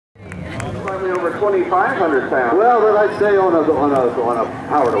probably over 2,500 pounds. Well, then I'd say on a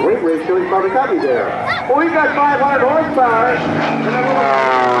power to weight ratio, he's probably got me there. Well, we've got 500 horsepower, and a little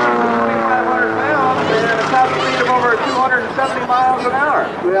 2,500 pounds, and a top speed of over 270 miles an hour.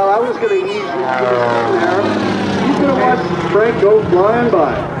 Well, I was going to ease you there. You could have watched Frank go flying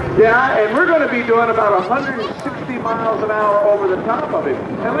by. Yeah, and we're going to be doing about 160 miles an hour over the top of him.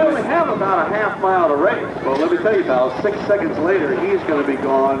 And we only have about a half mile to race. Well, let me tell you, pal, 6 seconds later, he's going to be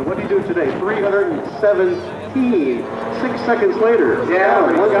gone. What did he do today? 317. 6 seconds later. Yeah,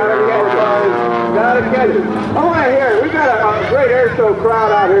 we gotta catch it. I want to hear it. We've got a great Airshow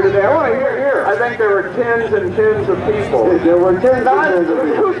crowd out here today. I want to hear it. I think there were tens and tens of people. There were tens and tens of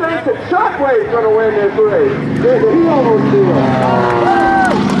people. Who thinks that Shockwave's going to win this race? He almost did.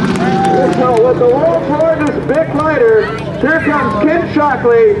 So with the world's largest big lighter, here comes Ken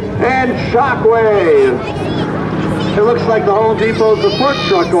Shockley and Shockwave. It looks like the Home Depot support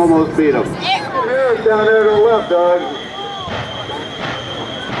truck almost beat him. Here's down there to the left, Doug.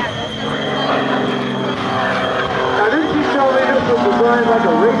 Now, didn't you tell me this was designed like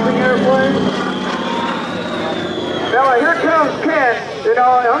a racing airplane? Now, here comes Ken. You know,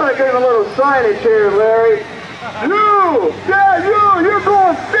 I'm going to give him a little signage here, Larry. You! Yeah, you're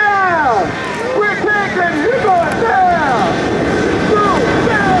going down! We're taking, you're going down! You,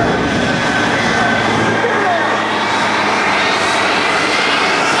 down!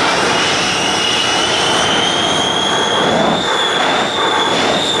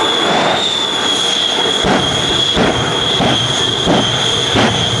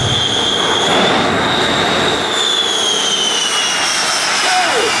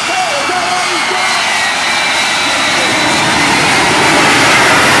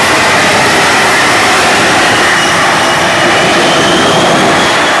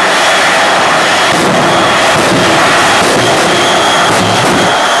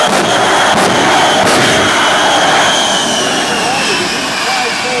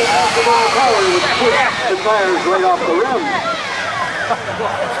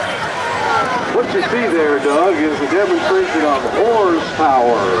 What you see there, Doug, is a demonstration of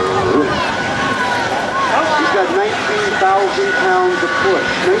horsepower. He's got 19,000 pounds of push,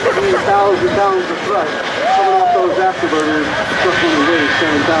 19,000 pounds of thrust coming off those afterburners. Just when he weighs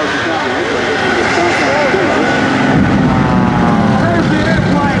 7,000 pounds. There's the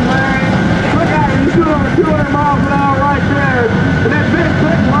airplane, Larry. Look at it, he's doing over 200 miles an hour right there. And that big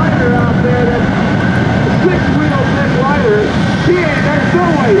lighter out there, that six-wheel big lighter, there's no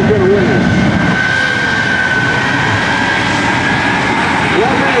way he's going to win it.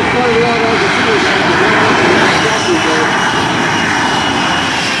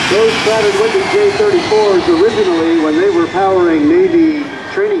 Those Saturn Wicked J-34s originally, when they were powering Navy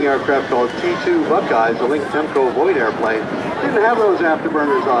training aircraft called T-2 Buckeyes, the Link Temco Void airplane, didn't have those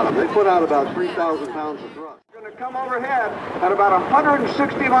afterburners on them. They put out about 3,000 pounds of thrust. Going to come overhead at about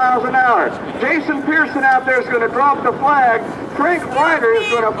 160 miles an hour. Jason Pearson out there is going to drop the flag. Frank Ryder is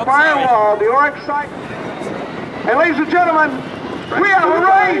going to firewall the Oreck Cyclone. And ladies and gentlemen, we have a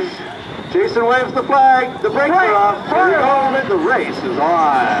race. Jason waves the flag. The brakes are off. The race is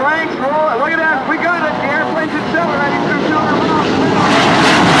on. Frank's rolling. Look at that. We got it. The airplane's accelerating through 200 miles.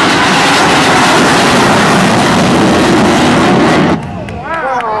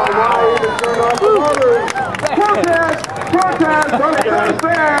 Protest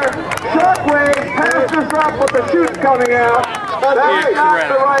there. Shockwave passed us up with the chute coming out. That's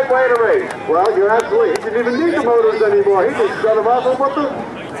not the right way to race. Well, you're absolutely. He didn't even need the motors anymore. He just shut them off and put the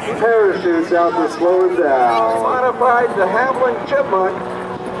parachutes out to slow him down. Modified the Hamlin Chipmunk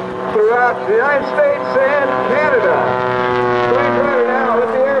throughout the United States and Canada. Frank Ryder now with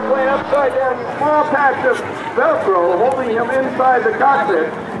the airplane upside down, a small patch of Velcro holding him inside the cockpit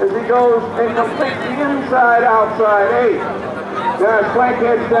as he goes and completes the inside-outside 8. Now as Frank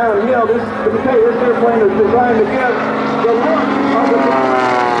heads downhill, let me tell you, this airplane is designed to give the look of the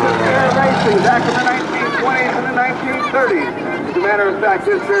air racing back in the 1920s and the 1930s. As a matter of fact,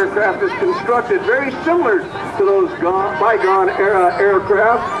 this aircraft is constructed very similar to those bygone era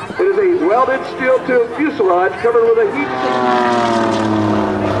aircraft. It is a welded steel tube fuselage covered with a heat sink.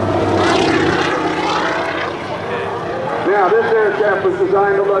 Now, this aircraft was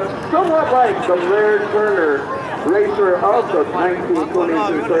designed to look somewhat like the Laird Turner racer of the 1920s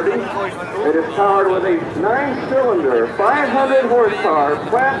and 30s. It is powered with a 9-cylinder, 500 horsepower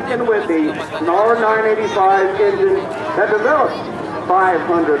Pratt & Whitney R985 engine that develops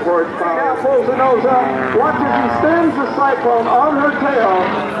 500 horsepower. Now pulls the nose up, watches and stands the Cyclone on her tail,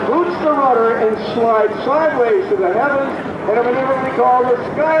 boots the rudder, and slides sideways to the heavens in a maneuver we call the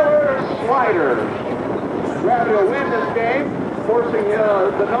Skylar Slider. Gravity will win this game. forcing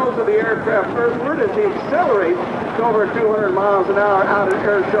the nose of the aircraft earthward as he accelerates to over 200 miles an hour out at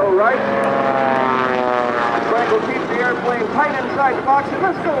Airshow right. Frank will keep the airplane tight inside the box, and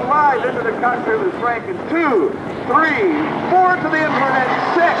let's go live into the cockpit with Frank in 2, 3, 4 to the inward, and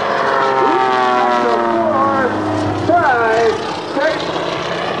 6. 4, 5, 6,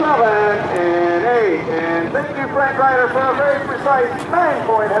 7, and 8. And thank you, Frank Ryder, for a very precise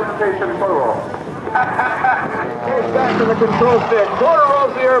 9-point hesitation for roll. He's back to the control stick. Quarter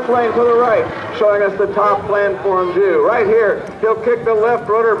rolls the airplane to the right, showing us the top planform view. Right here, he'll kick the left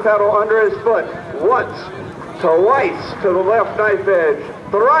rudder pedal under his foot. Once, twice to the left knife edge,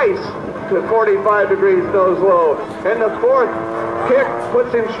 thrice to 45 degrees nose low. And the fourth kick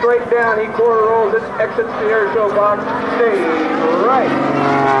puts him straight down. He quarter rolls it, exits the airshow box, stays right.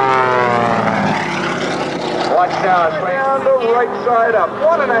 Watch now, swing on the right side up.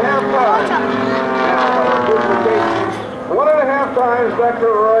 1.5 times. 1.5 times back to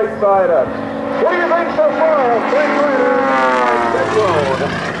the right side up. What do you think so far? Frank Ryder, Cyclone.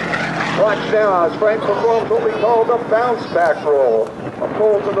 Watch now as Frank performs what we call the bounce back roll. A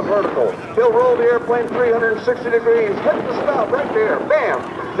pull to the vertical. He'll roll the airplane 360 degrees, hit the spout right there, bam!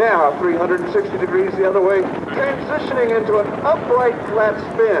 Now 360 degrees the other way, transitioning into an upright flat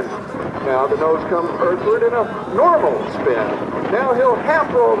spin. Now the nose comes earthward in a normal spin. Now he'll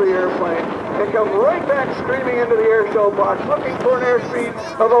half roll the airplane and come right back screaming into the airshow box, looking for an airspeed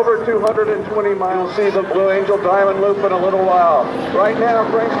of over 220 miles. See the Blue Angel diamond loop in a little while. Right now,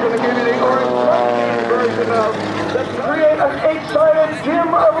 Frank's going to give you the orange version of that create an 8-sided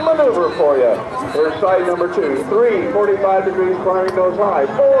gym of maneuver for you. Here's side number 2. 3, 45 degrees climbing nose high.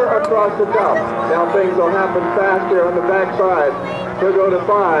 4 across the top. Now things will happen fast here on the back side. He'll go to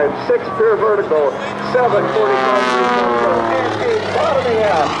 5, 6 pure vertical, 7, 45 degrees nose low, and 8 bottoming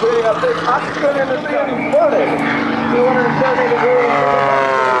out. Creating a big oxygen in the city, flooded. 270 degrees.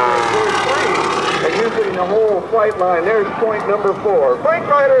 And using the whole flight line, there's point number 4. Frank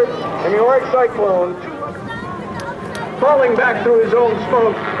Ryder and the Oreck Cyclone falling back through his own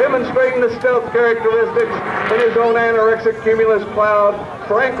smoke, demonstrating the stealth characteristics in his own anorexic cumulus cloud.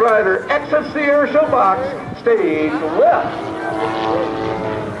 Frank Ryder exits the airshow box, stage left.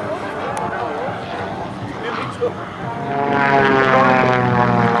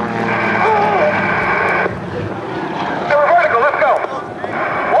 Vertical, let's go.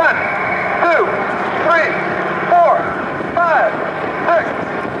 1, 2, 3, 4, 5, 6,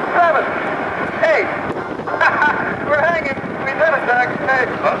 7, 8. We're hanging. We did it, Doug. Hey.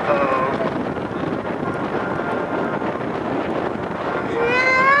 Uh-oh.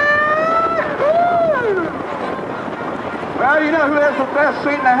 Well, you know who has the best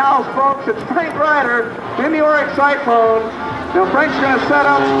seat in the house, folks? It's Frank Ryder in the Oreck Cyclone. Now, Frank's going to set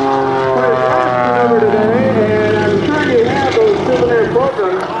up for his last maneuver today, and I'm sure you have those souvenir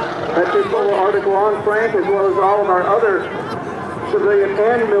programs. That's this little article on Frank, as well as all of our other civilian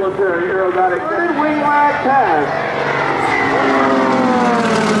and military aerobatic wing lag pass.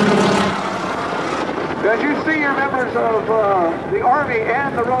 As you see your members of the Army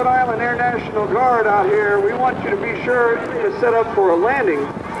and the Rhode Island Air National Guard out here, we want you to be sure to set up for a landing.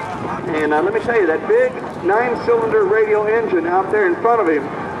 And let me tell you, that big 9-cylinder radial engine out there in front of him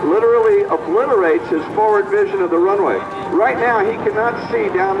literally obliterates his forward vision of the runway. Right now, he cannot see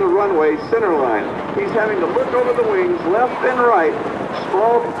down the runway center line. He's having to look over the wings left and right,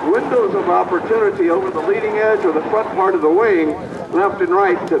 small windows of opportunity over the leading edge or the front part of the wing, left and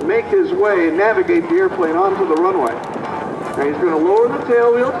right, to make his way and navigate the airplane onto the runway. Now he's going to lower the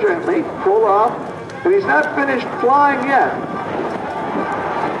tail wheel gently, pull off, and he's not finished flying yet.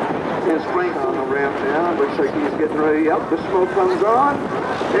 There's Frank on the ramp now. Looks like he's getting ready. Up, the smoke comes on,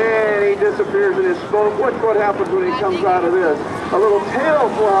 and he disappears in his smoke. Watch what happens when he comes out of this. A little tail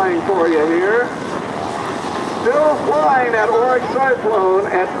flying for you here. Still flying that Oreck Cyclone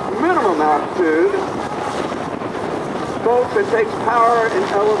at minimum altitude. Folks, it takes power and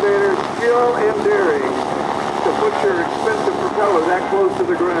elevator skill and daring to put your expensive propeller that close to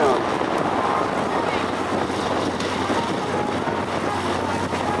the ground.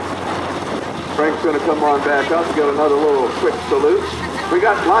 Frank's going to come on back up and give another little quick salute. We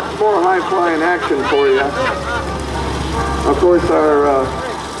got lots more high-flying action for you. Of course, our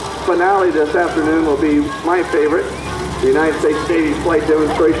finale this afternoon will be my favorite, the United States Navy Flight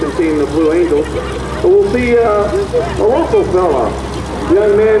Demonstration Team, the Blue Angels. But we'll see a local fella, a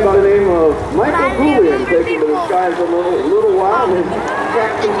young man by the name of Michael Julian, taking to the skies a little while, his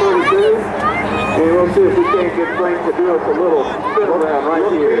Captain 32. And we'll see if we can't get Frank to do us a little spin around right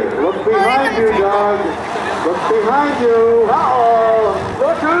here. Look behind you, Doug. Look behind you. Uh-oh.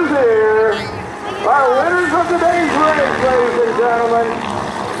 Look who's here. Our winners of today's race, ladies and gentlemen,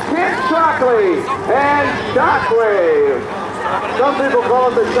 Kent Shockley and Shockwave. Some people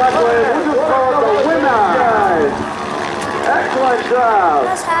call it the Shockwave, we just call it the winner. Guys, excellent job.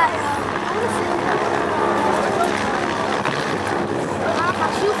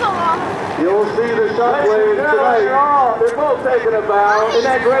 You'll see the Shockwave tonight. They're both taking a bow. Isn't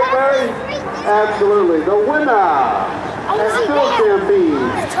that great, Larry? Absolutely. The winner and still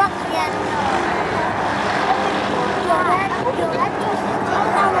champion.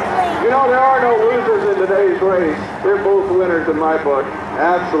 You know, there are no losers in today's race. They're both winners in my book.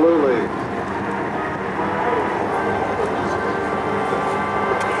 Absolutely.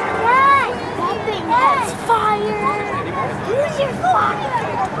 That's fire! Use your fire!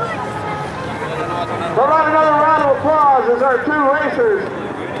 Provide another round of applause as our two racers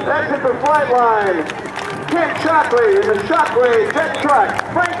exit the flight line. Kent Shockley in the Shockwave Jet Truck.